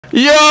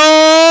Yo!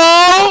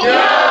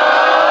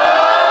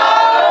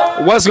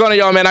 What's going on,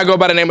 y'all, man? I go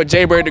by the name of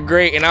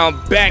JbirdThaGreat, and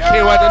I'm back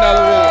here with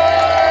another one.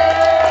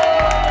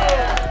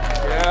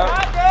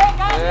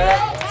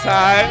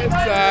 Tired.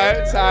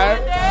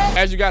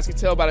 As you guys can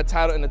tell by the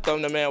title and the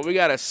thumbnail, man, we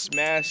got a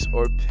smash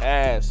or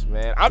pass,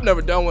 man. I've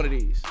never done one of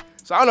these,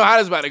 so I don't know how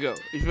this is about to go.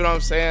 You feel what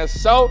I'm saying?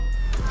 So,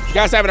 if you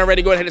guys haven't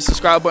already, go ahead and hit the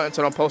subscribe button,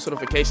 turn on post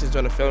notifications,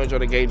 join the family,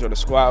 join the game, join the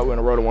squad. We're on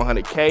the road to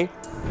 100K.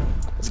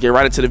 Let's get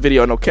right into the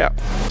video, no cap.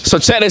 So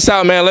check this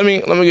out, man. Let me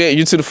get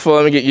you to the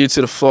floor.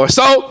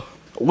 So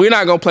we're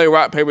not gonna play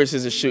rock, paper,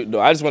 scissors, shoot though.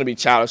 I just want to be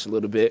childish a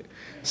little bit.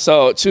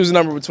 So choose a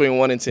number between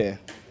 1 and 10.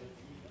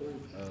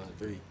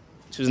 3.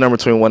 Choose a number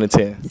between 1 and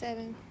 10.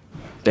 7.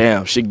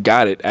 Damn, she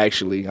got it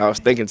actually. I was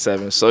thinking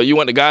 7. So you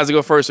want the guys to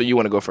go first, or you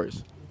want to go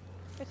first?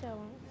 What y'all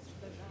want?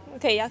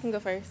 Okay, y'all can go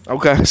first.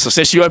 Okay. So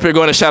since you up here,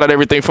 going to shout out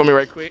everything for me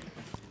right quick.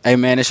 Hey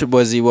man, it's your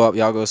boy Z-Wop.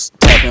 Y'all go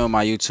tap in with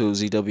my YouTube,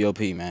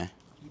 ZWOP, man.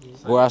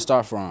 Where I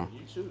start from?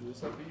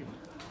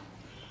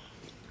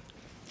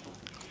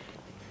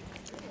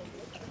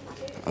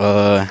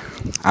 I'll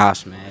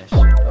smash.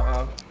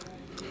 Why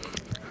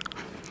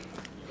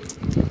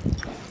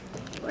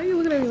are you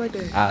looking at me like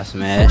that? I'll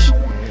smash.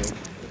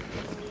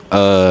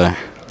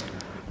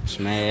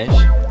 Smash.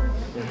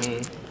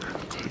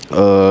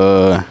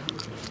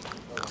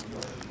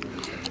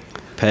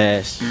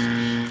 Pass.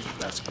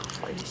 That's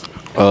crazy.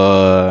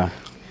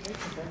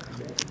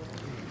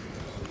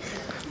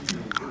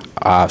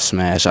 I'll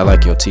smash. I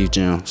like your teeth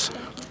gems.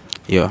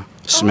 Yeah.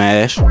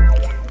 Smash.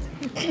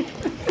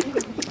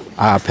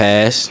 I'll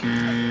pass.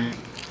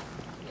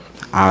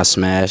 I'll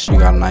smash. You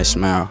got a nice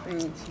smile.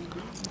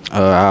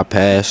 I'll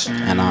pass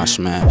and I'll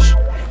smash.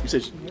 You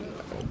said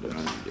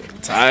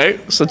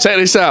tight. So check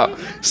this out.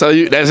 So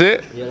that's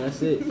it? Yeah,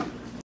 that's it.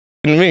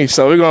 Me.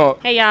 So we're gonna.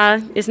 Hey y'all,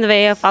 it's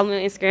Nevaeh. Follow me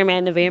on Instagram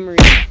at Nevaeh Marie.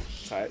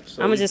 Tight.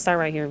 So I'm gonna just start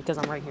right here because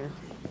I'm right here.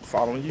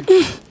 following you.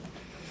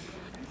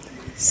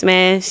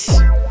 Smash.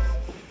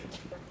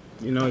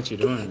 You know what you're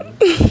doing, man.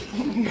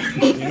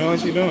 You know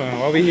what you're doing.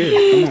 Why we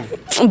here?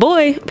 Come on.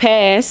 Boy,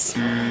 pass.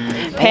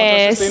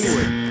 Pass.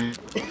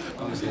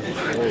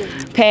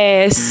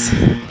 Pass.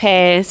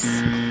 Pass.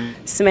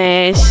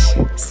 Smash.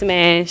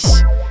 Smash.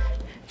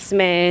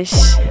 Smash.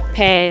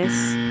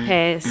 Pass.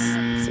 Pass.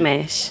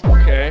 Smash.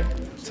 Okay.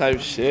 Type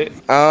shit.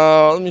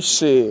 Let me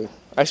see.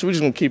 Actually, we're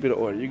just gonna keep it in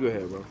order. You go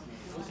ahead, bro.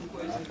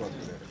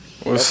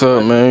 What's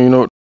up, man? You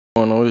know what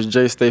going on? It's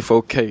J Stay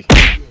 4K.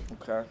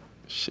 Okay.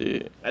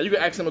 Shit. Now you can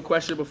ask him a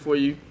question before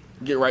you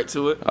get right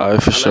to it. All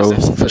right, for sure.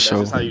 That's For sure.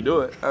 just how you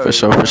do it. For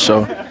sure. For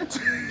sure.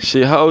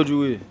 Shit, how old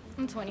you is?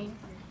 I'm 20.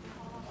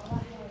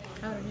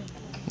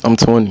 I'm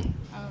 20.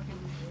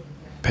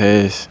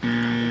 Pass.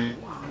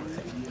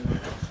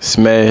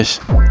 Smash.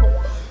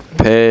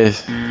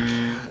 Pass.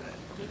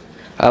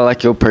 I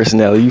like your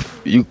personality.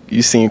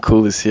 You seem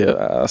cool as hell.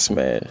 I'll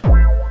smash.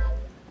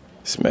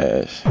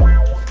 Smash.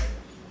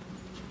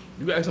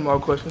 You can ask him all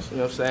questions. You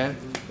know what I'm saying?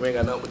 We ain't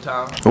got nothing but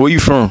time. Where you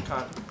from?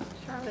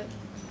 Charlotte.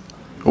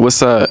 What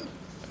side?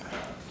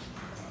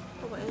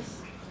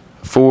 West.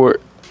 Ford.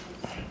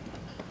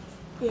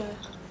 Yeah.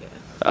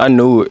 I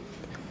knew it.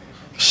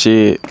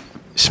 Shit.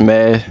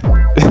 Smash.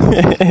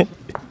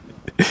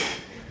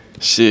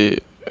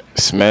 Shit.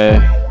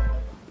 Smash.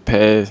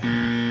 Pass.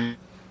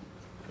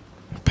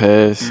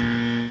 Pass.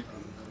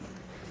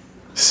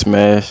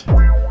 Smash.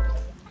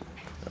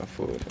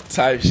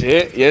 Type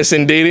shit. Yes,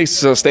 indeed.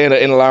 So stay in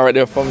the line right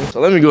there for me.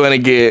 So let me go in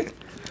and get.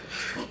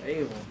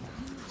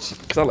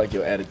 Cause I like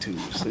your attitude.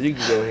 So you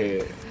can go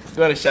ahead.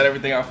 Go ahead and shout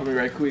everything out for me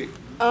right quick.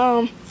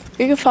 You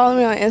can follow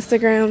me on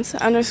Instagrams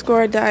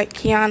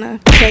 _.Kiana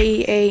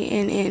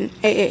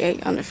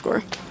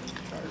KEANNAAA_.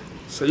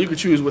 So you can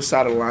choose what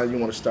side of the line you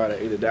want to start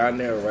at, either down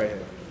there or right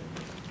here.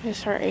 Let's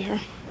start right here.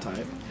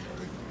 Type.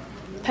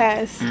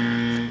 Pass.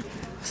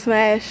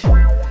 Smash.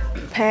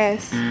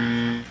 Pass.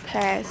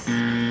 Pass.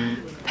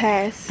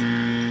 Pass.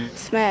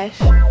 Smash.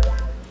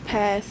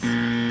 Pass.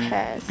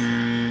 Pass.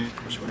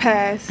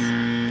 Pass.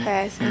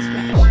 Pass and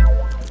smash.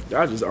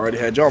 Y'all just already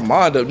had y'all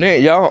mind up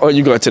then, y'all. Oh,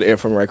 you go to the end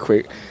for me right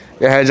quick.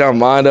 Y'all had y'all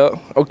mind up.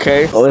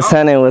 Okay. What's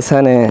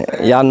happening?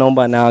 Y'all know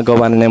by now I go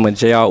by the name of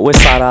JR. Which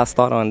side I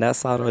start on? That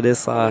side or this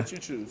side? What you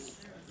choose?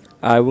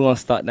 Alright, we're gonna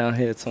start down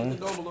here, twin.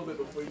 Go a little bit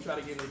before you try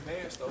to get in your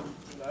pants, though. You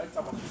know,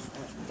 talk about.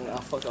 Nah,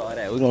 fuck all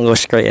that. We're gonna go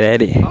straight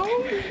at it.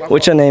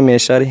 What your name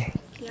is, Shawty?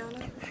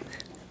 Kiana.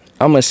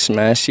 I'm a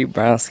smash. She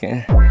brown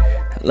skin.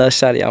 Love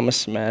Shawty, I'm a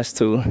smash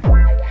too.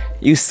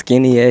 You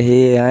skinny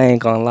ahead. I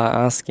ain't gonna lie,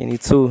 I'm skinny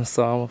too.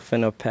 So I'm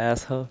finna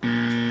pass her.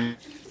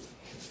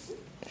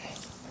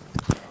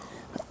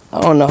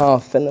 I don't know how I'm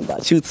feeling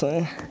about you,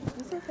 twin.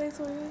 It's okay,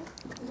 twin.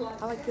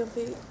 I like your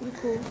fit. You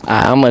cool.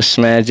 I'm a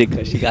smash it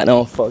cause she got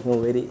on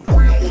fucking with it.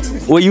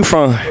 Where you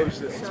from?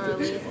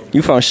 Charlotte.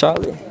 You from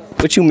Charlotte?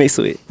 What you mix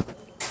with?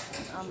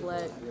 I'm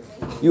black.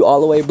 You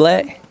all the way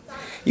black?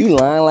 You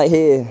lying like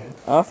hell.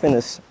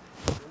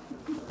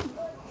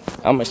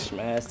 I'm a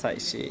smash type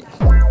shit.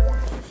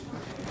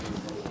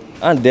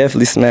 I'm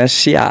definitely smash.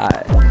 She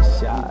alright.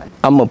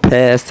 I'm a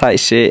pass type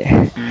shit.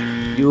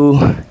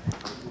 You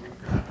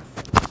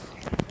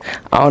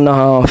I don't know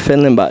how I'm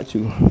feeling about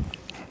you.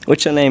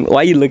 What's your name?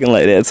 Why you looking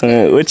like that,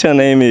 twin? What your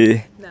name is?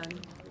 None.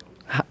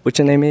 What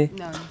your name is?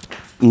 None.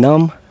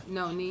 Num?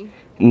 Noni.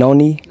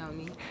 Noni?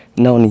 Noni.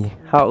 Noni.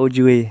 How old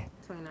you is?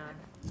 29.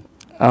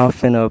 I'm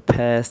finna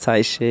pass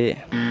type shit.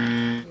 You're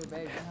a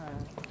baby,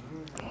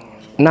 huh?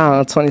 Nah,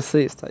 I'm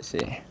 26 type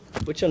shit.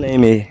 What your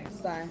name is?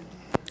 Sorry.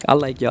 I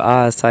like your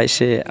eyes type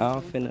shit.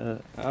 I'm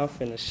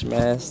finna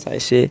smash type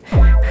shit.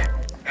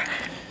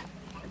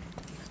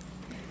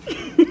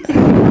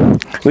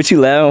 What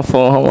you laughing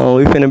for? Hold on,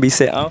 we finna be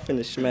set. I'm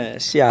finna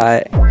smash. She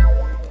alright.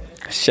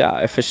 She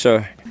alright for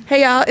sure.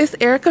 Hey y'all, it's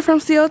Erica from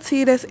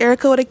CLT. That's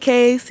Erica with a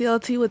K,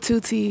 CLT with 2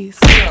 T's.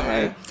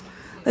 Alright.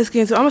 Let's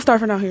get into it. I'm gonna start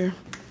from down here.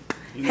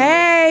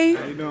 Hey!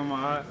 How you doing, my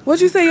heart?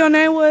 What'd you say your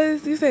name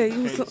was? You said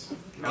you was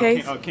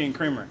Case? King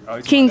Creamer.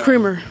 Oh, King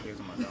Creamer.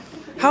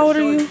 How old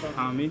are you?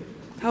 Me?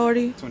 How old are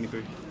you?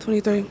 23.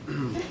 23.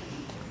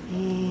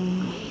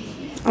 I'm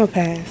a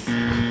pass.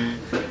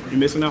 You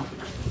missing out?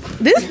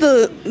 This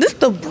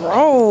the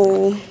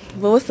bro.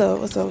 But what's up?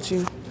 What's up with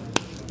you?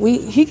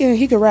 He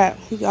can rap.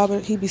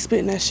 He be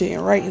spitting that shit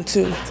and writing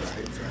too.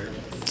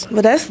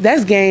 But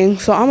that's game.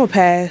 So I'm a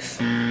pass.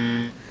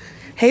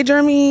 Hey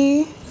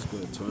Jeremy,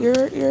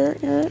 you're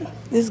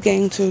this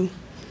game too.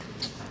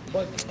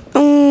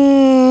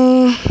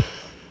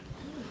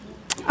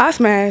 I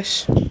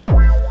smash.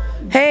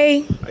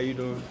 Hey. How you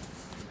doing?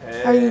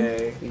 How are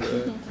you?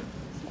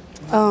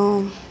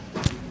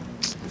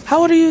 How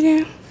old are you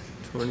again?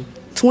 20.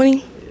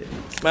 20?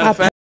 Matter of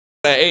fact,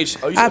 that age.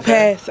 Oh, you I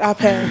said pass. I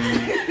pass.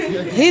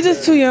 He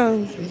just too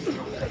young.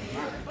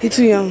 He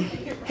too young.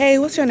 Hey,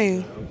 what's your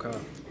name?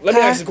 Let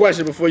me ask a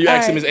question before you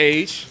ask him his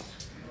age.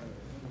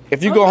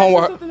 If you go home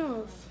with her,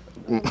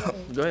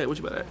 go ahead. What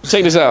you about that?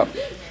 Check this out.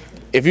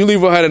 If you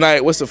leave with her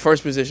tonight, what's the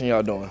first position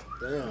y'all doing?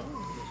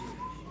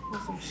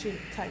 Some shit,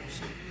 type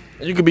shit.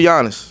 You can be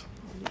honest.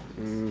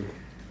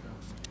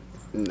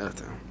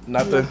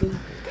 Nothing.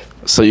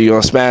 So you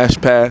gonna smash,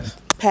 pass,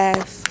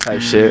 Pass. type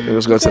shit.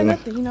 Let's go to the next.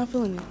 Nothing. You're not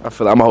feeling it. I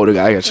feel like I'm a older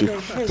guy. I got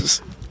you.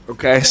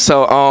 Okay,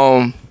 so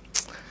I'm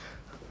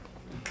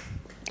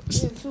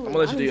gonna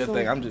let you do your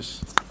thing. I'm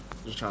just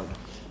trying to.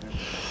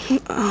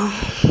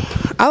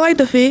 I like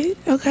the fit.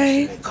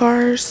 Okay,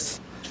 cars.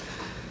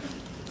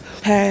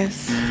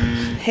 Pass.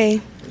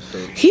 Hey,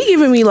 he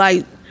giving me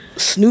like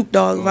Snoop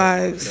Dogg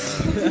vibes.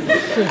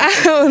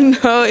 I don't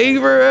know,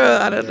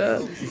 I don't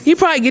know. You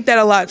probably get that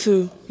a lot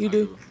too. You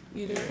do.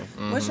 You do.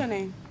 What's your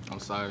name? I'm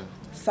sorry.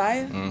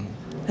 Saya.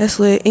 That's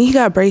lit. And he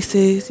got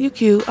braces. You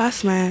cute. I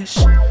smash.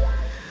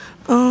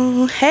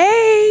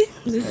 Hey.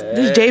 This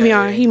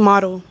Javion. He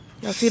model.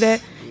 Y'all see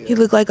that? He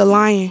look like a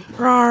lion.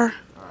 Rawr.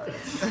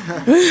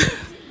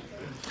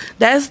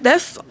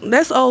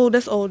 That's old.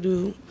 That's old,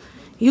 dude.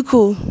 You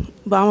cool,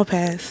 but I'ma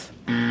pass.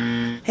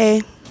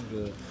 Hey.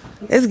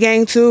 It's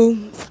gang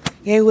too.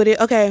 Gang with it.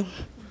 Okay.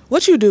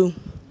 What you do?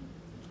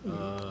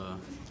 I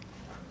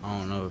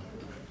don't know.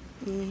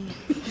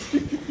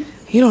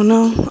 You don't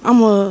know?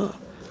 I'ma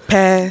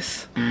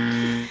pass.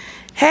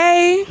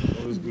 Hey.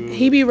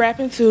 He be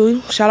rapping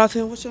too. Shout out to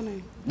him. What's your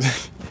name?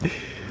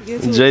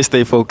 J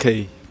stay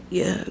 4K.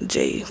 Yeah,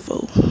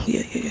 J4.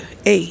 Yeah.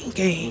 A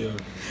gang. Yeah.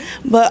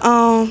 But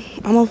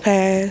I'ma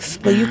pass.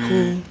 But you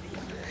cool.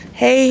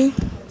 Hey.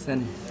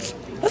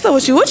 What's up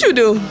with you? What you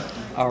do?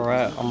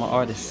 Alright, I'm an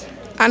artist.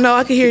 I know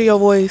I can hear your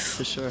voice.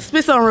 For sure.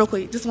 Spit something real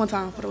quick. Just one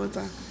time for the one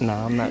time.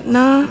 Nah, I'm not.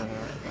 Nah.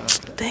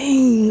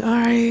 Dang. All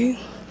right.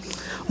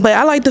 But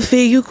I like the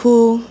fit. You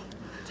cool.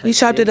 We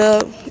chopped it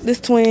up. This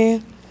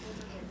twin.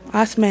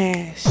 I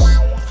smash.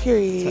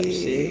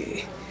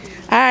 Period.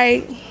 All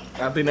right.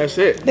 I think that's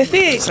it. That's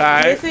it. All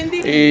right. Yes,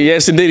 indeed.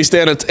 Yes, indeed.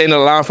 Stand in the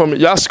line for me.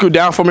 Y'all scoot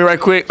down for me right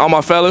quick, all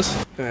my fellas.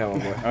 Go ahead, my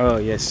boy. Oh,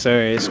 yes,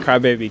 sir. It's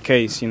Crybaby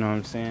Case, you know what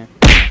I'm saying?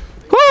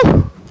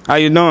 Woo! How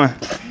you doing?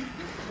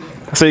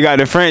 So you got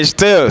the French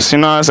tips, you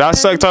know what I'm saying? I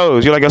suck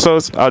toes. You like your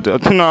toes? You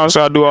know,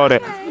 so I do all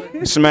that.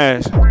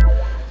 Smash.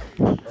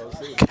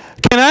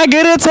 Can I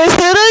get a taste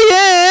of the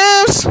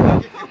yams?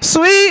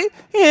 Sweet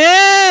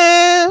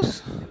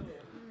yams.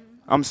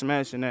 I'm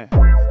smashing that.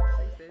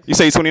 You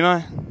say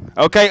 29?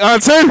 Okay, on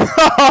two.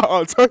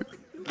 On two.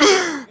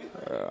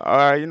 All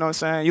right, you know what I'm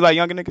saying? You like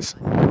younger niggas?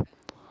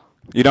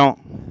 You don't?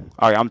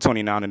 All right, I'm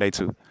 29 today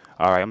too.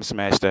 All right, I'm gonna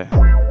smash that.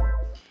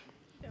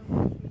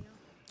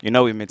 You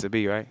know we meant to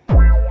be, right?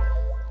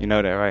 You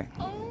know that, right?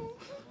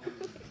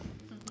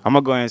 I'm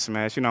gonna go ahead and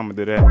smash. You know I'm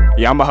gonna do that.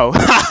 Yeah, I'm a hoe.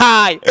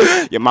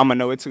 Your mama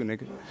know it too,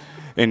 nigga.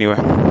 Anyway.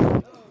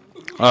 Can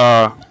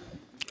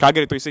I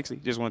get a 360?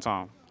 Just one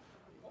time.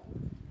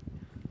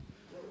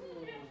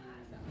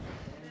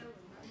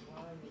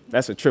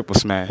 That's a triple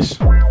smash.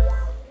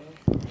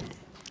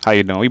 How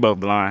you doing? We both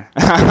blind.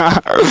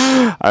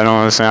 I know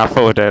what I'm saying. I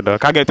fuck with that, though.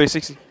 Can I get a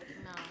 360?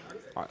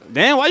 No.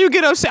 Damn, why you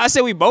get upset? I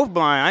said we both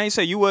blind. I ain't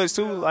say you was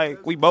too.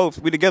 Like, we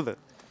together.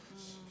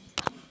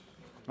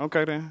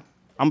 Okay, then.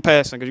 I'm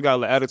passing because you got a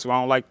little attitude. I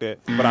don't like that.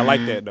 But I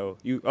like that, though.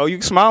 You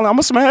smiling? I'm going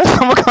to smash. I'm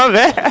going to come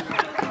back.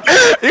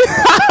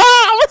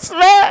 I'm going to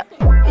smash.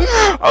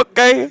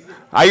 Okay.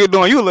 How you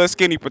doing? You a little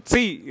skinny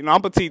petite. You know,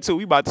 I'm petite, too.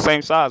 We about the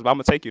same size, but I'm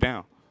going to take you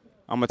down.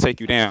 I'ma take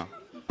you down.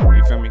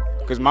 You feel me?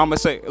 Cause mama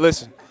say,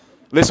 listen,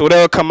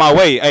 whatever come my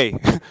way, hey.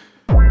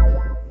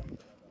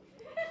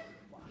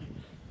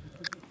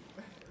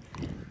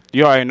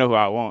 You already know who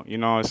I want, you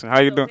know what I'm saying? How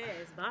you doing?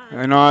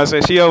 You know what I'm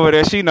saying? She over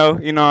there, she know,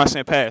 you know what I'm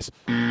saying? Pass.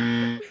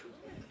 And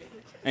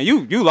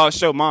you lost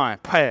your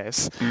mind.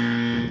 Pass.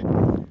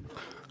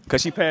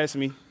 Cause she passed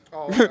me.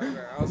 Oh,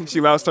 okay.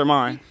 She lost her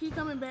mind. He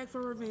coming back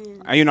for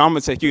revenge. And you know, I'm gonna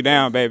take you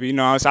down, baby. You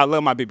know what I'm saying? I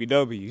love my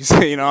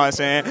BBWs. You know what I'm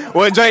saying?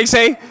 What Drake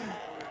say?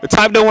 The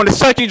type that want to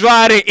suck you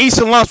dry and eat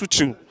some lunch with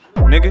you,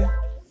 nigga.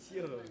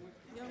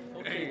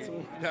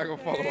 Y'all gonna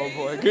follow my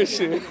boy. Good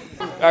shit.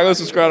 Y'all gonna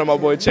subscribe to my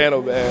boy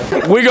channel,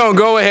 man. We're gonna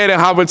go ahead and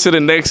hop into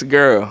the next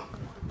girl.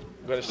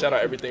 I'm gonna shout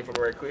out everything from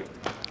her right quick.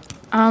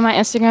 My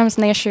Instagram is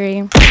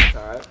Nashri.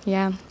 Alright.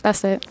 Yeah,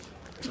 that's it.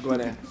 Let's go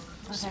ahead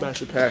and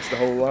smash it past the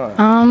whole line.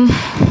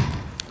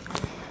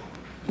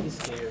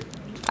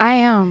 I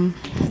am.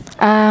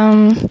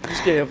 You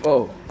scared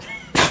of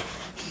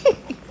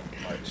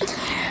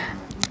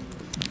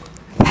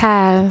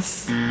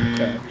Pass.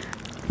 Okay.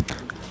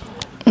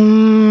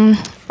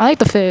 I like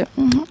the fit,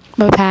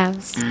 but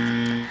pass.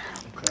 Okay.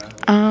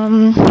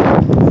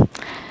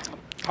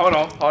 Hold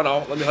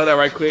on. Let me hold that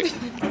right quick.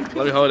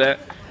 Let me hold that.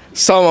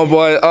 So, my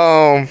boy,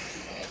 I'm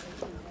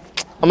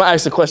gonna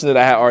ask the question that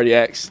I had already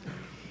asked.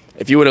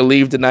 If you were to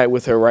leave the night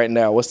with her right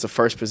now, what's the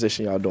first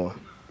position y'all doing?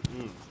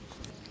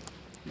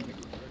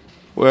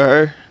 With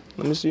her?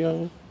 Let me see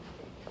on.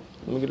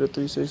 Let me get a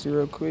 360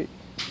 real quick.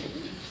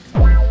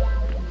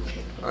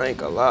 I ain't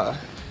gonna lie.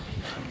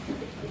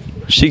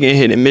 She can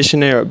hit a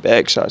missionary or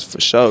back shots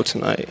for sure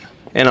tonight.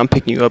 And I'm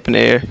picking you up in the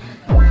air.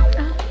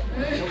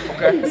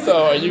 Okay.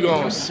 So are you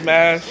gonna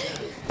smash?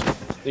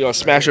 You gonna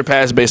smash or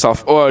pass based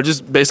off, or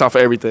just based off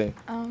of everything?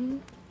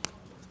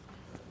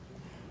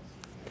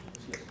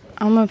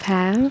 I'm a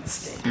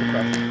pass.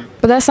 Okay.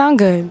 But that sound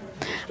good.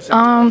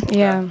 Okay.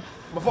 Yeah.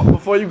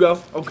 Before you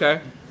go, okay.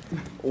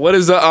 What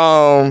is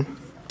what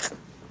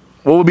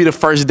would be the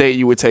first date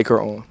you would take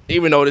her on?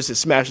 Even though this is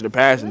smashing or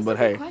passing, but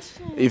hey,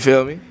 you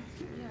feel me?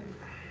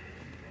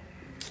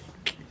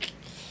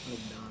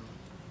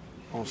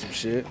 On some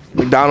shit.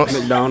 McDonald's. I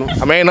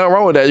mean, ain't nothing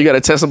wrong with that. You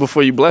gotta test them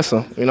before you bless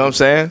them. You know what I'm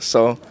saying?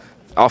 So,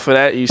 off of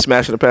that, you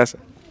smash it or pass it.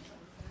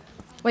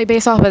 Wait,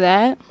 based off of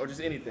that? Or just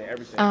anything,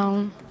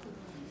 everything.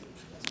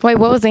 Wait,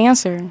 what was the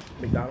answer?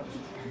 McDonald's.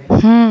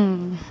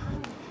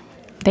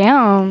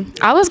 Damn.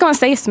 I was gonna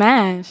say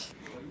smash,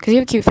 cause you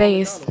have a cute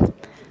face.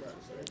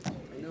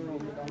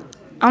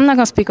 I'm not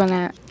gonna speak on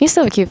that. You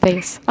still have a cute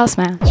face. I'll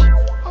smash.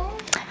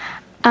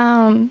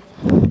 I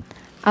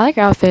like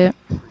your outfit.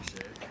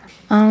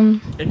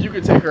 If you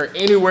could take her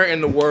anywhere in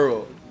the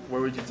world,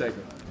 where would you take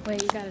her?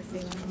 Wait, you gotta say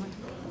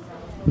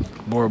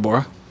that. Bora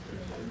Bora.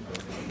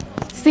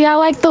 See, I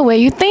like the way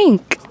you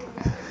think.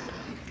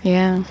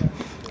 Yeah.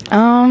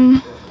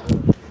 Damn.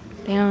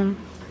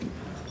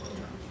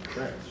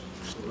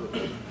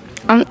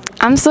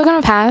 I'm still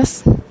gonna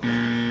pass.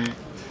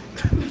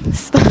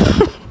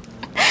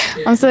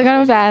 I'm still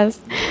gonna pass.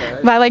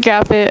 But I like your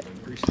outfit.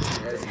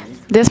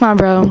 This my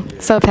bro,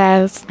 so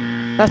pass.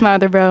 That's my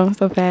other bro,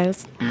 so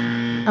pass.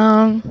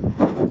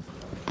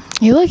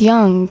 You look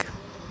young.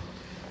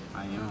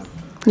 I am.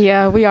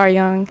 Yeah, we are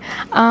young.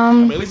 I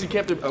mean, at least you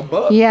kept it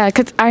above. Yeah,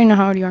 cause I already know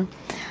how old you are.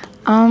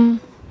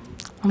 I'm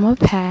gonna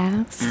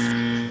pass.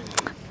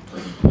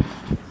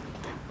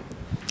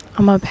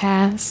 I'm gonna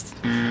pass.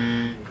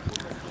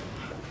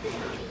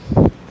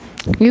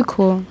 You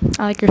cool.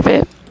 I like your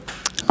fit.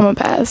 I'm gonna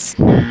pass.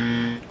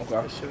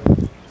 Okay.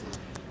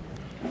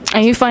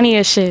 And you funny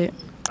as shit.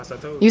 I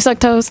suck toes. You suck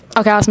toes?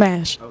 Okay, I'll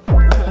smash.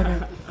 Okay.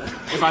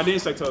 If I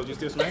did suck toes, you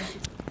still smash?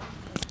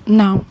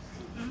 No.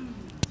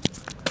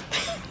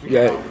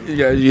 Yeah, you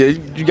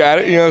got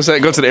it. You know what I'm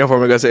saying? Go to the info,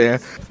 go to the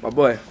end. My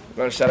boy, I'm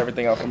gonna shout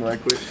everything out for me right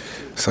quick.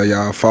 So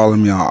y'all follow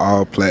me on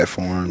all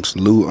platforms.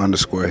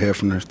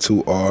 Lou_Hefner,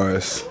 2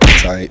 R's,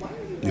 tight.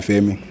 You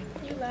feel me?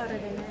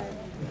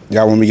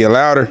 Y'all want me to get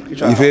louder?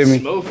 You feel me?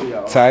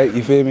 Tight,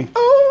 you feel me?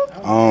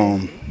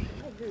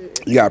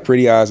 You got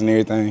pretty eyes and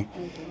everything,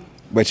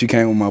 but you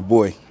came with my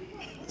boy.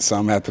 So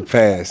I'm gonna have to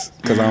pass,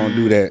 cause I don't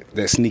do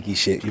that sneaky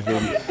shit, you feel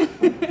me?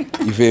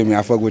 You feel me?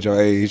 I fuck with your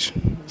age.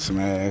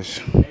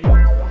 Smash.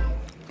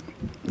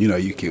 You know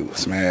you cute.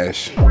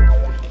 Smash.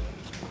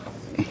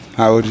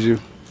 How old is you?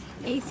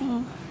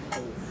 18.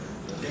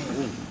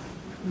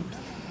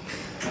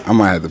 I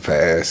might have to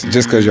pass,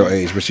 just cause your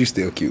age, but you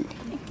still cute.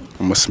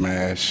 I'm gonna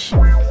smash.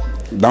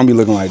 Don't be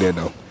looking like that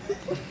though.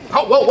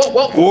 Oh,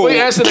 whoa. Before you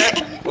answer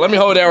that, let me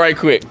hold that right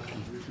quick.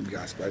 You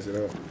gotta spice it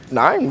up.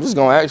 Nah, I'm just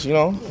gonna ask, you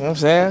know what I'm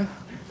saying?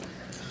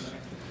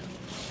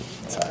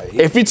 Tight.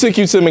 If he took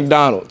you to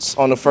McDonald's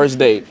on the first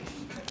date,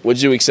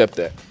 would you accept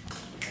that?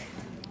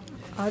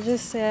 I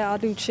just said I'll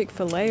do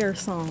Chick-fil-A or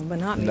something, but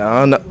not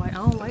No. McDonald's. Like, I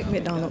don't like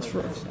McDonald's for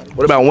real.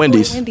 What about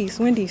Wendy's?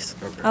 Wendy's.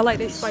 I like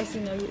their spicy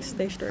nuggets.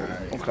 They straight.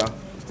 Okay.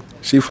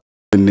 She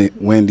f***ing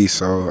Wendy,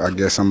 so I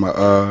guess I'm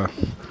a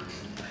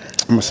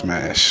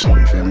smash.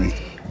 You feel me?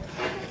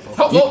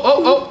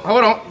 Oh,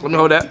 hold on. Let me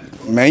hold that.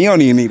 Man, you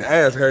don't even need to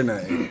ask her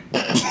nothing.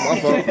 My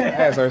fault.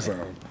 Ask her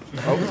something.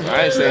 Oh,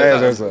 I ain't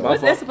saying That's that. what's up.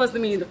 What's that supposed to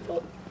mean? The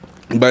fuck?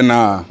 But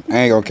nah, I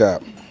ain't gonna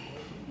cap.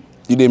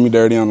 You did me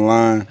dirty on the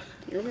line.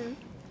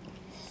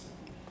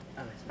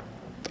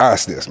 I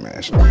still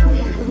smash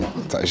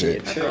it. Type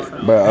shit.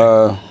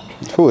 But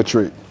who a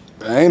trick?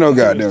 Ain't no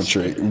goddamn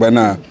trick. But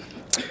nah,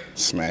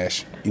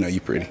 smash. You know you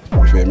pretty.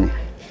 You feel me?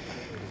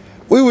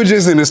 We were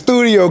just in the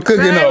studio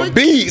cooking up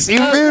beats. You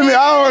feel me?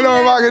 I don't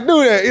know if I can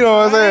do that. You know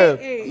what I'm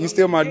saying? You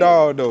still my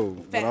dog though.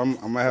 But I'm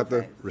gonna have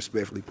to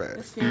respectfully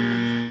pass.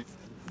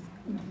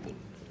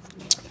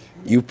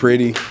 You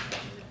pretty,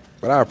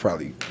 but I'll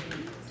probably.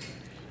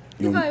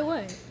 You probably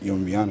would. You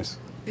wanna be honest?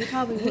 You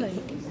probably would.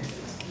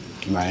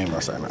 Nah, I ain't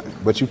gonna say nothing.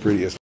 But you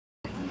pretty as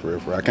for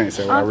real. I can't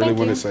say what I really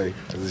want to say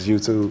because it's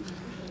YouTube.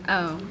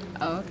 Oh,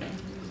 okay.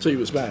 So you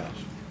would smash.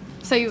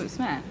 So you would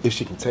smash? If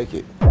she can take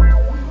it.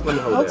 Let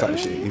me hold that. Type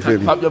shit. You feel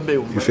me? Pop your big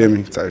one. You feel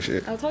me? Type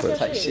shit. Oh, talk your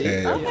shit.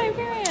 Yeah. Okay,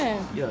 period.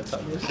 Yeah,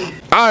 talk your shit.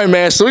 All right,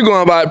 man. So we're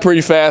going about it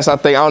pretty fast. I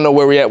think I don't know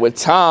where we at with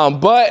time,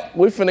 but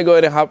we're finna go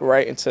ahead and hop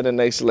right into the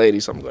next lady.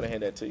 So I'm gonna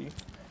hand that to you.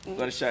 I'm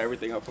gonna shout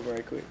everything up for me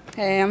right quick.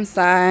 Hey, I'm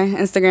Sai.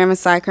 Instagram is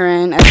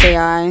SaiCorinne,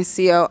 SaiCorrine.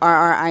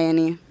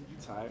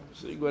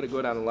 So you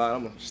go down the line.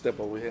 I'm gonna step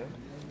over here.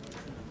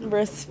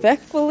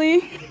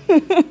 Respectfully,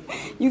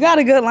 you got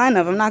a good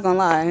lineup. I'm not gonna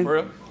lie. For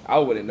real? I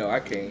wouldn't know. I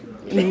can't.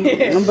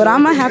 But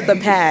I'm gonna have to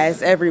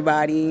pass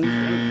everybody.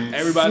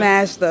 Everybody?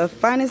 Smash the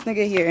finest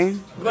nigga here.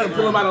 I'm gonna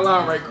pull him out of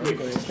line right quick.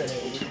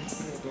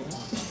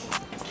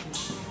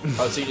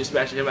 Oh, so you just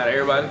smashing him out of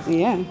everybody?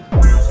 Yeah.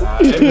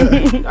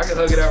 I can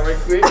hug it out right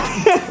quick.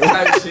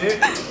 Type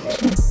shit.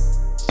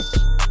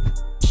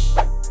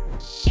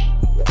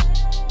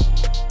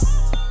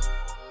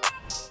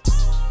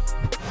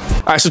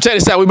 All right, so check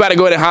this out. We about to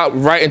go ahead and hop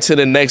right into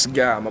the next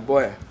guy, my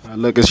boy.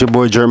 Look, it's your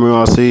boy Jeremy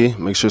RC.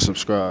 Make sure to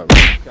subscribe.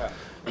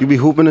 You be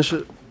hooping and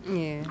shit?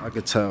 Yeah. I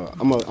could tell.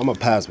 I'm a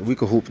pass, but we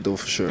could hoop though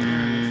for sure.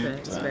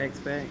 Facts.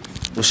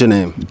 What's your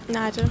name?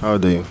 Naja. How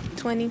old are you?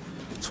 20.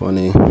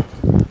 20.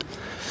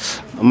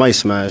 I might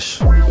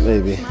smash,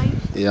 maybe.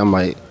 Yeah, I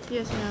might.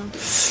 Yes,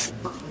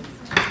 no.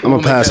 I'm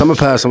a pass. I'm a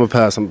pass. I'm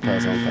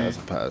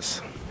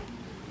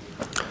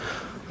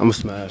a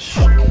smash.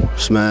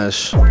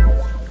 Smash.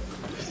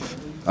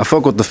 I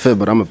fuck with the fit,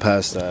 but I'ma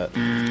pass that.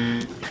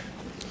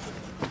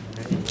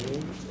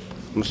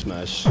 I'ma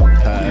smash.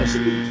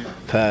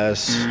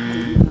 Pass.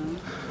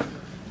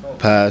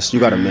 You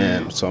got a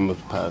man, so I'ma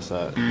pass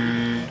that.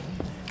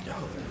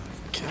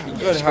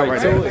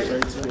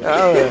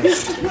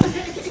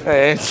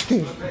 Hey,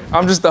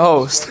 I'm just the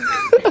host.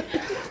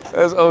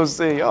 That's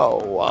OC.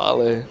 Oh,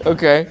 wildin'.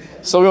 Okay,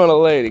 so we want a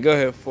lady. Go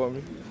ahead for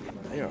me.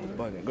 You're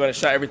bugging. Go ahead and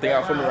shout everything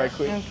out for me right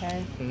quick.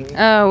 Okay.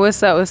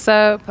 What's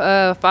up?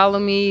 Follow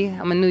me.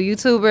 I'm a new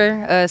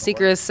YouTuber,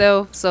 Secret of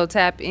Self. So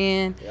tap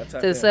in to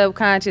the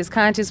subconscious,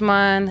 conscious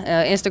mind.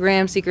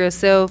 Instagram, Secret of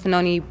Self.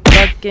 Noni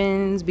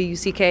Buckins,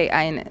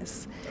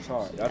 Buckins. That's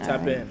hard. Y'all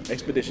tap in.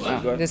 Expedition. Go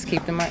ahead. Just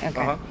keep the mic.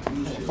 Okay. I'm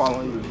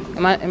following you.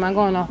 Am I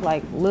going off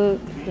like look?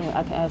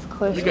 I can ask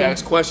questions. You can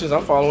ask questions.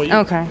 I'm following you.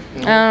 Okay.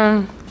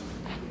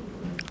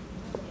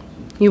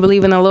 You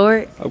believe in the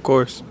Lord? Of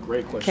course.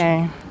 Great question.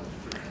 Okay.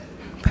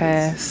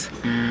 Pass.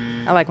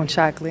 I like them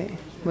chocolate,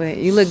 but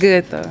you look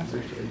good though. So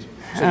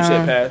you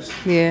said pass?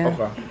 Yeah.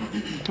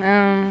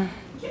 Okay.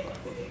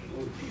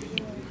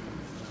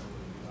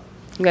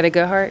 You got a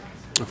good heart?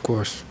 Of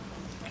course.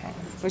 Okay.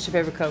 What's your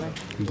favorite color?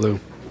 Blue.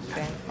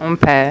 Okay. I'm gonna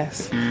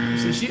pass.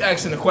 See, she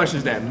asking the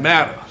questions that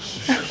matter.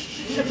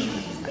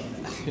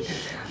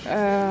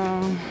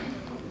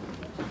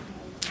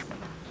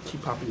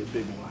 Keep popping your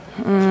big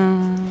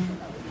one.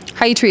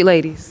 How you treat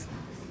ladies?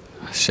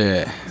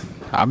 Shit.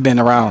 I've been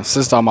around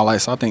sisters all my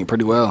life, so I think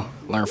pretty well.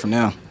 Learn from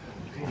them.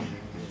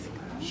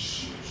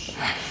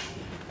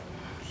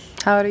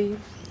 How old are you?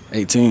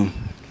 18.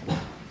 I'm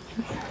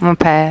gonna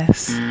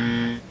pass.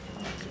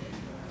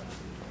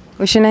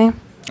 What's your name?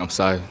 I'm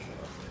sorry.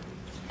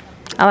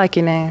 I like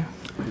your name.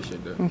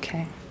 Appreciate that.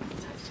 Okay.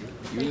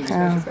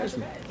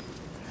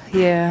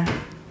 Yeah,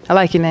 I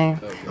like your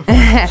name.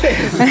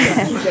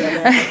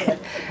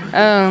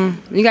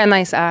 You got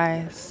nice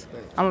eyes.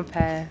 I'm gonna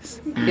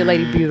pass. Your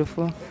lady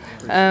beautiful.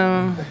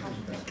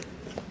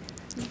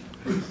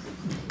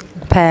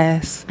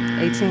 Pass.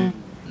 18?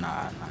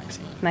 Nah,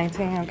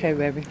 19. 19? Okay,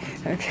 baby.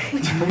 Okay.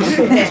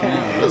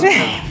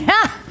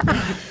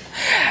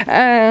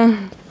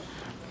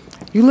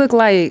 You look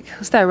like,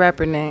 what's that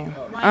rapper name?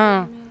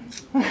 I'm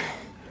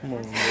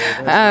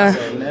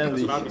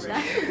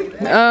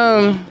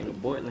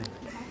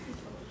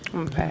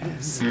gonna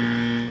pass.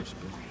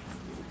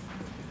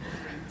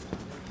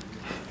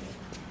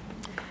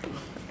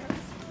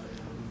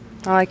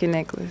 I like your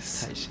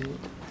necklace.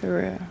 For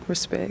real.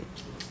 Respect.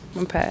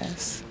 I'm gonna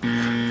pass.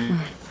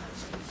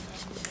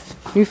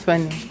 You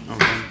funny.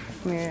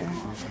 Yeah.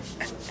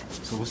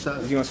 So what's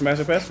that? You gonna smash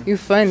or pass? You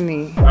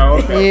funny. Oh,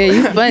 okay. Yeah,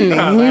 you funny.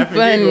 You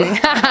funny.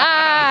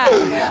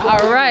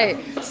 All right.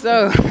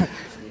 So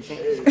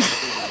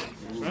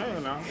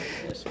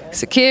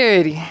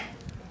security.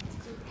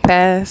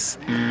 Pass.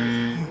 How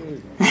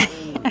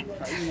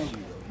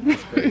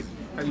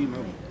do you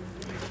know?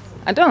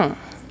 I don't.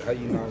 How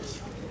you know?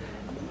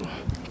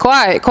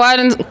 Quiet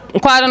on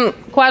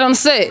the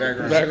set.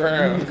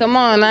 Background. Come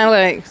on, now,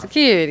 like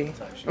security.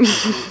 I'm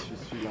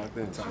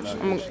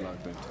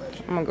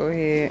gonna go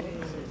ahead.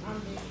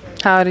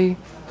 How old are you?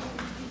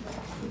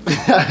 I'm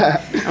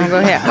gonna go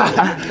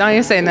ahead. Don't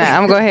even say nothing.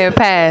 I'm gonna go ahead and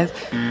pass.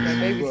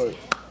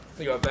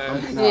 You got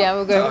bad? Yeah,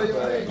 I'm gonna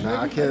go.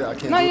 Nah, I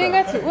can't. No, you ain't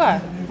got to.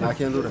 Why? Nah, I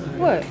can't do that.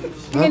 What? You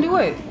can't do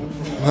what?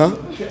 Huh?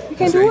 You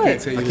can't do what? I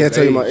can't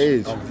tell you my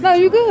age. No,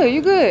 you good.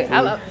 You good. I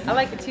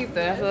like your teeth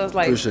though. So I was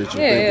like, Appreciate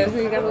you. Yeah, so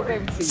you got little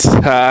baby teeth.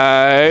 All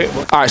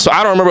right, so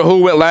I don't remember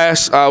who went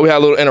last. We had a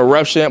little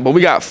interruption, but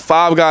we got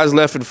 5 guys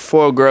left and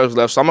 4 girls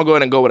left. So I'm gonna go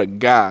ahead and go with a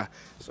guy.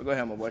 So go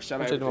ahead, my boy.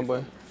 Shout out to my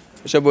boy.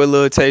 It's your boy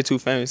Lil Tay, Too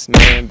Famous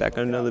Man, back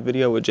on another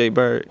video with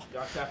J-Bird.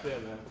 Y'all tap in,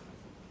 man.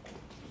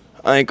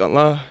 I ain't gonna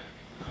lie,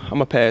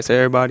 I'ma pass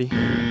everybody,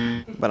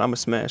 but I'ma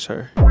smash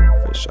her,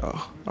 for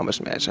sure. I'ma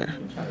smash her.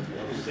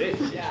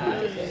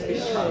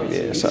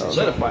 Yeah, so.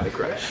 Solidify the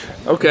crash.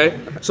 Okay,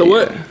 so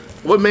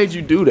what made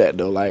you do that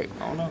though? Like,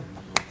 I don't know.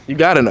 You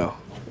gotta know.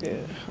 Yeah, I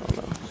don't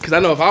know. Cause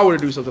I know if I were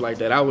to do something like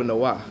that, I wouldn't know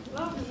why.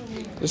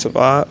 It's a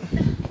vibe,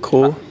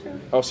 cool.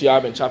 Oh, see,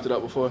 I've been chopped it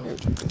up before.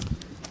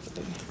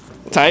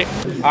 Tight.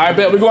 All right,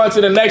 bet we go on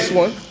to the next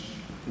one.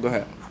 Go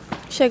ahead.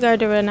 Sugar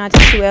the Renata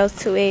 2 L's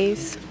 2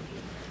 A's.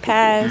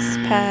 Pass,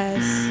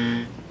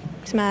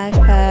 smash,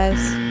 pass.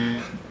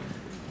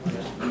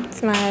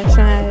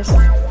 Smash.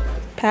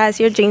 Pass.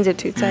 Your jeans are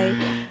too tight.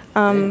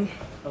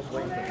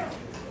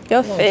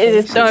 Your fit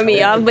is throwing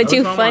me off, but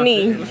you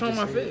funny. What's wrong with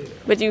my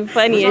fit? But you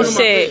funny as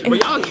shit.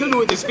 But y'all killing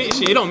with this fit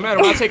shit. It don't matter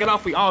when I take it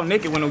off. We all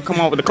naked when we come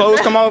off. When the clothes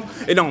come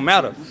off, it don't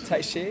matter.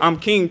 Tight shit. I'm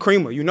King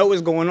Creamer. You know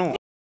what's going on.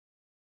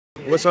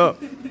 What's up?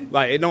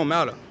 Like, it don't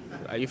matter.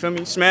 Like, you feel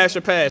me? Smash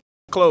or pass.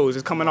 Clothes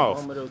is coming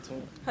off.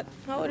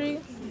 How old are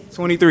you?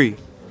 23.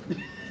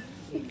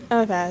 I'm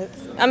a pass.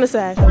 I'm a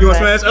smash. You want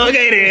smash?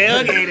 Okay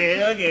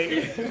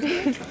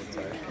then.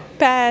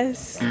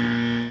 Pass.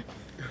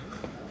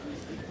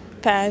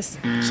 Pass.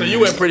 So you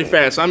went pretty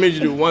fast. So I need you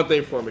to do one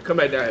thing for me. Come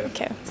back down here.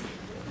 Okay.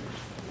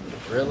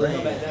 Really?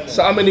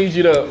 So I'm gonna need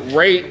you to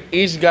rate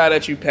each guy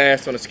that you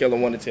passed on a scale of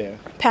 1 to 10.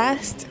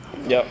 Passed?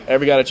 Yep,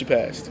 every guy that you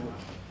passed.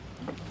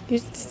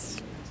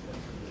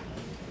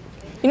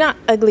 You're not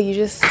ugly, you're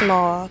just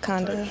small,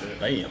 kinda.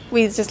 Damn.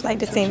 We just like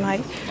the same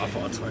height. My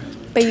fault, sorry.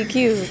 But you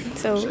cute,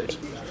 so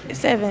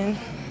 7.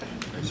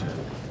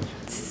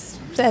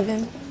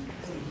 7.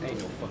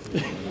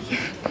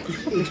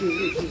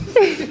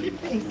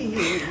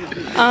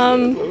 I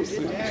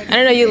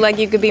don't know,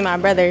 you could be my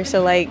brother,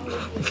 so like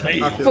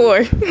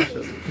 4.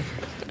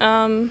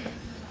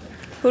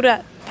 Who did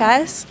I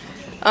pass?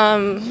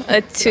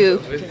 A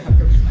 2.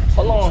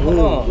 Hold on.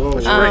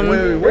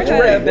 Wait.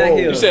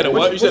 You said a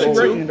what? You said a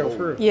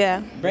 2?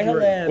 Yeah.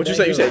 What you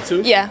say? You said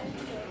 2? Yeah.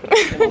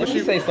 What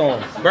you say,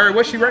 son? Bird,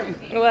 what's she rating?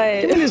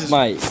 What? This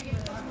Mike.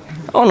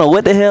 I don't know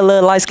what the hell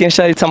little light skin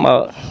shawty talking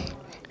about.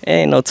 It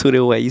ain't no 2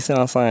 the way. You see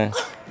what I'm saying?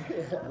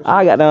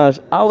 I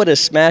would have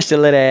smashed the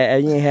little ass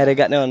and you ain't had it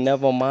got down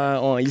never mind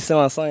on. You see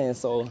what I'm saying?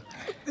 So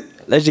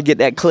let's just get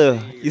that clear.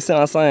 You see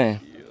what I'm saying?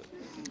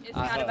 It's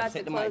not about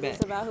the clothes, it's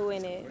about who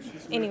in it.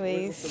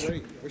 Anyways.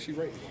 What's she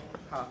rate?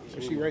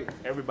 What's she rate?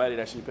 Everybody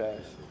that she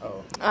passed.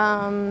 Oh.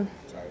 5.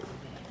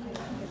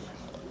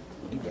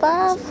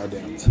 I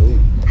down 2.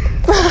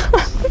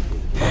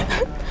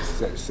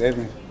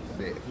 7.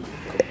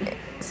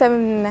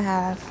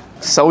 7.5.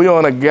 So we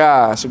on a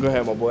guy. So go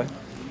ahead, my boy.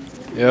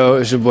 Yo,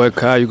 it's your boy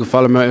Kyle. You can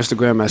follow me on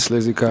Instagram at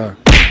SlizzyKyle.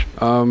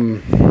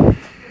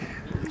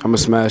 I'ma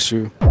smash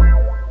you.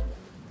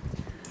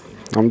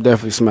 I'm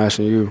definitely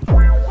smashing you.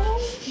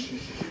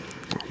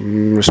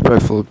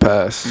 Respectful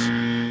pass.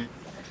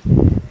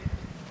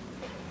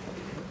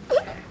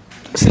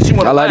 Since you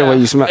wanna I like the way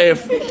you smash.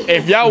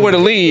 If y'all were to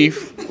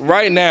leave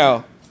right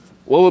now,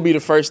 what would be the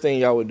first thing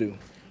y'all would do?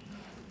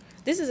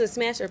 This is a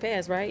smash or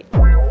pass, right?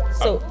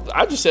 So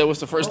I just said what's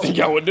the first thing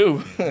y'all would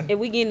do. if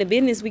we get in the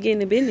business, we get in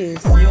the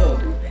business.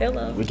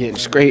 Hello. We getting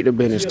straight to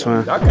business,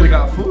 twin. Y'all could have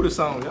got food or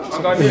something.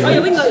 Oh yeah,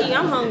 we can go eat.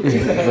 I'm hungry.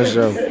 For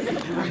sure.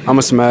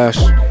 I'ma smash.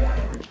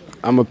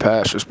 I'ma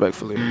pass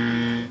respectfully.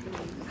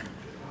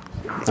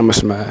 I'ma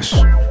smash.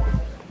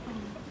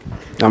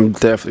 I'm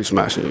definitely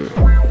smashing you.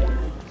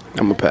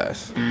 I'ma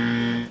pass.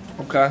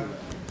 Okay.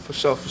 For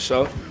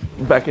sure.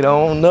 Back it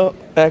on up.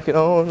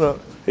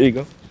 Here you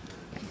go.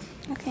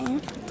 Okay.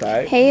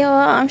 Right. Hey y'all,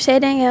 I'm Shay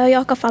Danielle.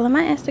 Y'all can follow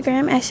my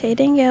Instagram at Shay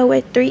Danielle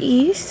with 3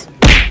 E's.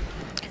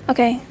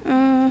 Okay.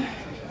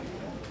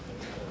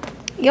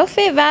 Your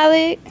fit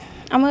valid.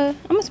 I'm a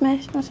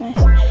smash.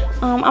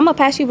 I'ma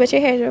pass you, but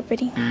your hair is real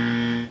pretty.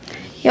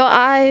 Your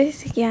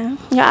eyes, yeah.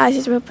 Your eyes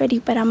is real pretty,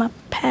 but I'ma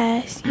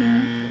pass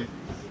you.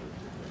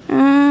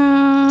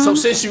 So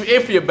since you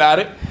iffy about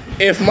it,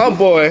 if my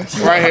boy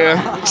right here,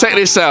 check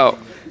this out.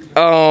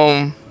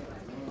 Can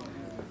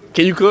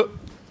you cook?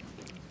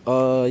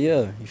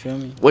 Yeah, you feel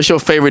me? What's your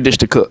favorite dish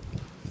to cook?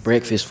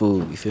 Breakfast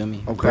food, you feel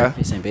me? Okay.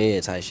 Breakfast in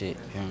bed type shit,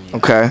 you feel me?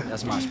 Okay.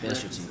 That's my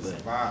specialty, but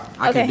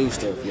I can do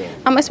stuff, yeah.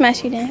 I'ma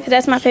smash you then, because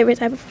that's my favorite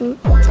type of food.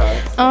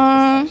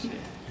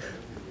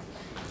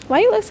 Why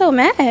you look so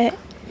mad?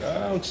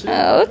 Oh,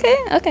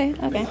 okay.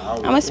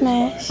 I'm a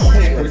smash.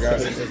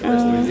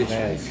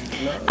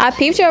 I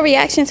peeped your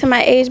reaction to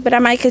my age, but I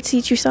might could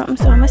teach you something,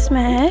 so I'm a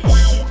smash.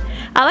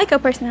 I like your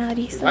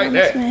personality, so Like I'm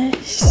that.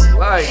 a smash.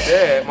 Like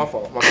that. My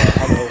fault.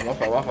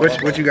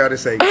 What you gotta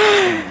say?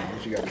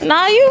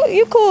 Nah,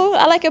 you cool.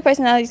 I like your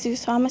personality too,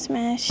 so I'm a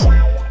smash.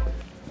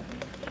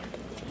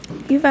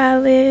 You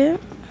valid.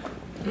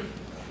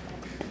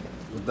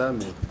 What that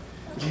mean?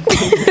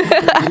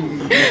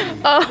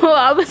 Oh,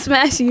 I'ma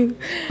smash you.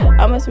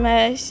 I'm a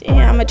smash.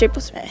 Yeah, I'm a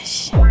triple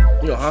smash.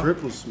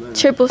 Triple smash.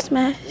 Triple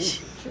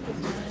smash.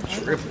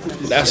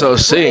 That's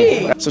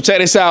OC. So check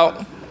this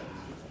out.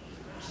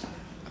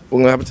 What's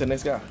gonna happen to the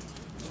next guy?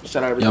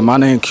 Shout out everybody. Yeah, my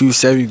name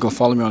Q7. You can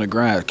follow me on the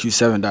grind.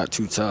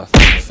 Q7.2tough.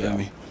 You feel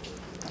me?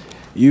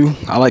 You,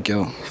 I like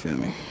you. Feel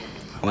me?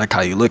 I like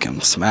how you looking.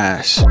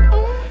 Smash.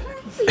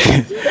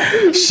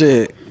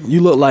 Shit,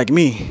 you look like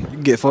me. You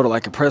can get photo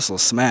like a pretzel.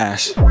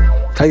 Smash.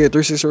 Can I get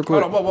 360 real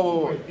quick? Hold on,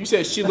 whoa. You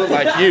said she looked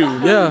like you.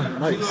 Yeah,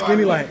 like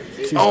skinny, like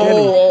she's skinny.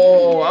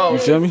 Oh. You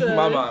feel me?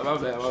 My bad.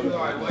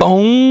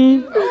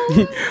 Boom.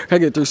 Can I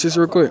get 360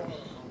 real quick?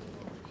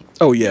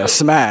 Oh yeah,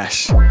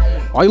 smash.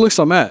 Why you look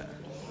so mad?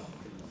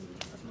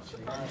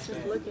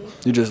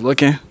 You just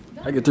looking? Can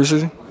I get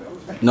 360?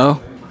 No?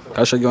 Can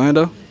I shake your hand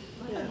though?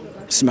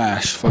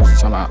 Smash. Fuck you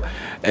talking about?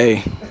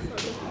 Hey.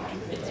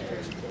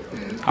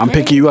 I'm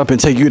picking you up and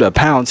take you to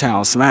Pound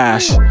Town.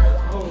 Smash.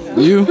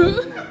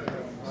 You?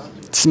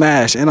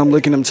 Smash. And I'm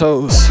licking them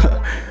toes.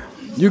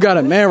 You got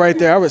a man right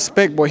there. I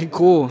respect, boy. He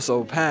cool.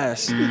 So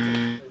pass.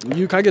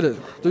 You, can I get a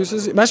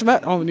 360? Match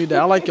back? I don't need that.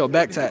 I like your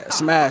back tap.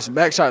 Smash.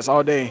 Back shots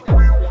all day.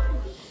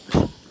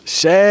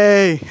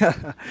 Shay.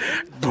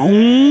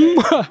 Boom.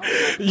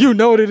 You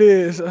know what it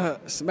is.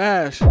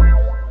 Smash. Wait,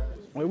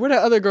 where'd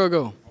that other girl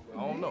go?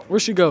 I don't know.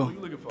 Where'd she go? What you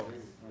looking for?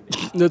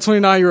 The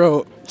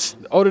 29-year-old.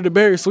 Older the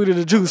berry, sweeter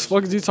the juice.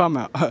 Fuck is you talking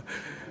about?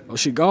 Oh,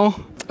 she gone?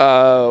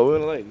 We're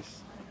the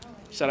ladies.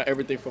 Shout out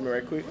everything for me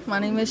right quick. My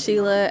name is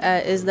Sheila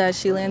at Is That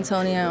Sheila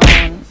Antonia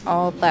on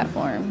all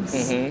platforms.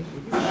 Alright.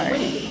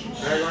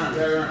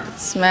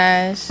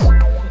 Smash,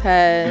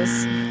 pass,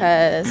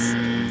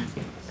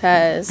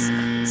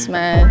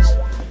 smash,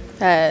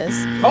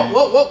 pass.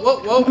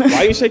 Whoa.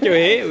 Why you shake your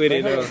head with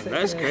it though?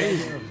 That's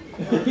crazy.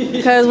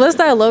 Because what's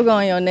that logo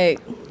on your neck?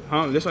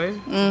 Huh? This right here?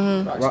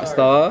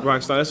 Rockstar.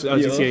 Rockstar. That's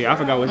GTA. I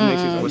forgot what neck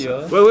she's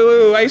on.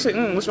 Wait. Why you say,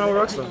 what's wrong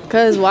with Rockstar?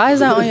 Because why is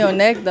that on your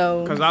neck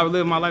though? Because I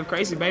live my life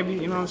crazy, baby.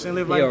 You know what I'm saying?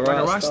 Live like a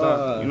rock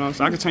star. You know what I'm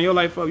saying? I can turn your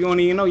life up. You don't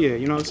even know yet.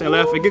 You know what I'm saying?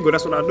 Laugh and giggle.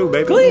 That's what I do,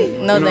 baby. No, you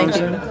know thank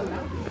you.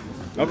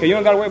 Okay, you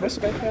don't gotta worry about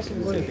it. Pass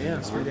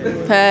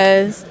it.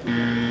 Pass.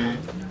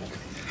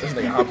 This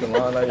nigga hopping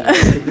line like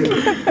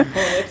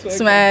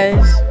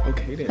Smash.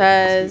 Okay, then.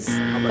 Pass.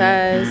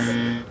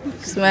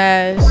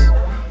 Smash.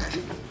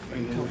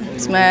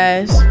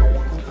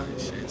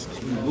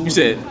 You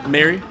said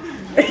Mary?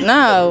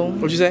 No.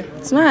 What'd you say?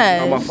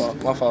 Smash. Oh,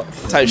 my fault.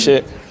 Type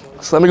shit.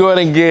 So let me go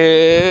ahead and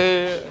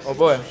get. Oh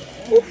boy.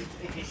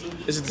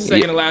 This is the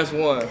second to last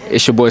one.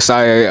 It's your boy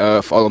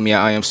Sire. Follow me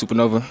at I Am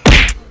Supernova.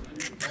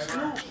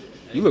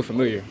 You look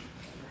familiar.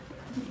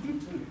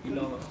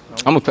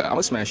 I'm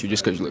gonna smash you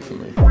just because you look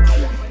familiar.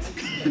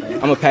 I'm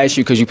gonna pass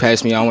you because you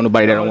passed me. I don't want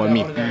nobody that don't want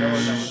me.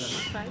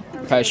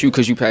 Pass you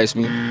because you passed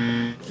me.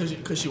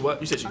 Cause she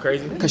what? You said she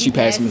crazy? Because she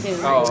passed me.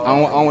 I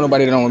don't want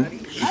nobody that don't want me.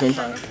 You feel me?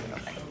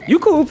 You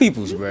cool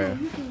peoples, bruh.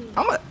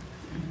 I'm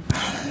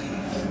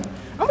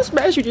gonna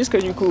smash you just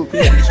because you cool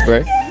peoples,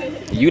 bruh.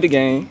 You the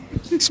game.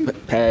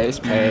 Pass.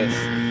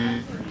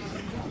 I'm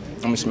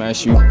gonna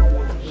smash you.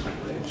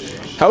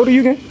 How old are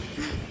you again?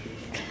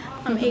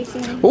 I'm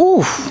 18.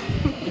 Ooh.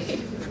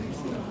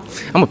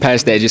 I'm gonna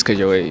pass that just cause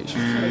your age.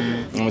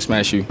 I'm gonna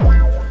smash you.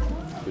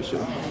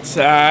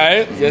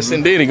 Alright. Yes,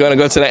 indeed. You're gonna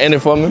go to the ending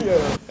for me.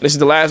 This is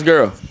the last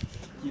girl.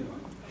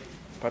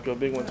 Pop your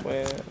big one,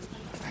 twin.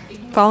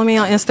 Follow me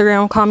on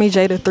Instagram. Call me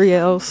Jada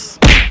 3Ls.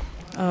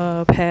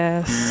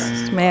 Pass,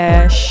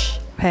 smash,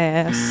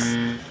 pass.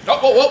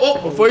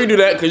 Oh! Before you do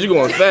that, cause you're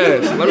going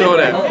fast. Let me hold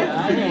that.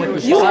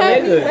 You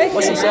said,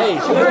 what's he saying?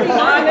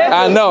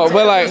 I know,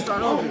 but like,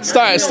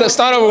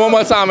 start over one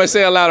more time and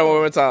say it louder one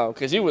more time,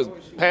 cause you was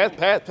pass.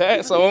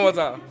 So one more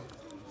time.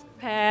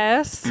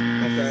 Pass,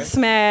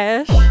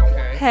 smash,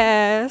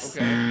 pass,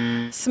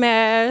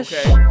 smash,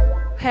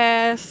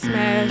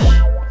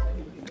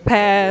 pass,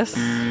 pass.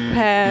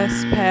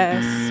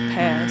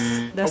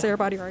 That's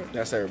everybody, right?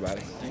 That's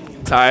everybody.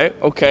 Tight.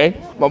 Okay,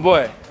 my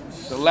boy.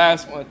 The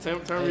last one.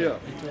 Turn me up.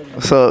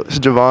 What's up? It's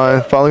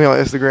Javon. Follow me on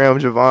Instagram,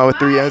 Javon with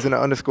 3 N's and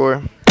an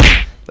underscore.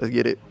 Let's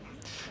get it.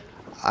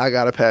 I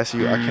gotta pass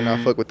you. I cannot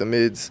fuck with the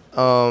mids.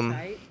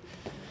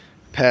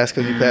 Pass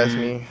because you passed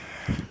me.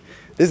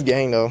 This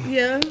gang though.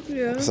 Yeah.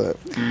 What's up?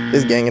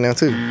 This gang in there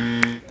too.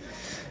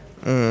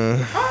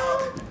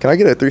 Can I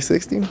get a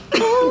 360?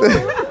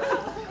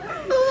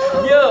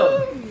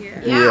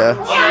 Yeah.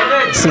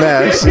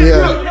 Smash.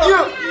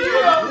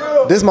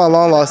 Yeah. This is my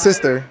long lost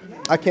sister.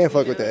 I can't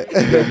fuck with that.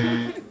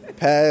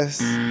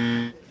 Pass.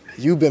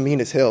 You been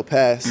mean as hell.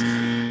 Pass.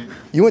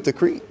 You went to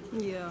Crete?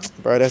 Yeah.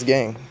 Bro, that's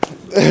gang.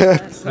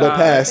 But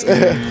pass.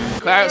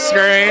 Clap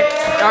screen.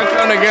 Y'all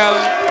come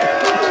together.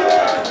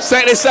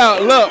 Check this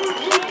out. Look.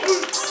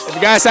 If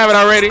you guys haven't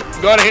already,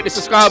 go ahead and hit the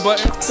subscribe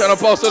button. Turn on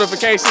post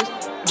notifications.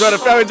 Join the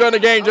family, join the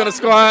game, join the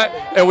squad,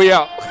 and we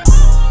out.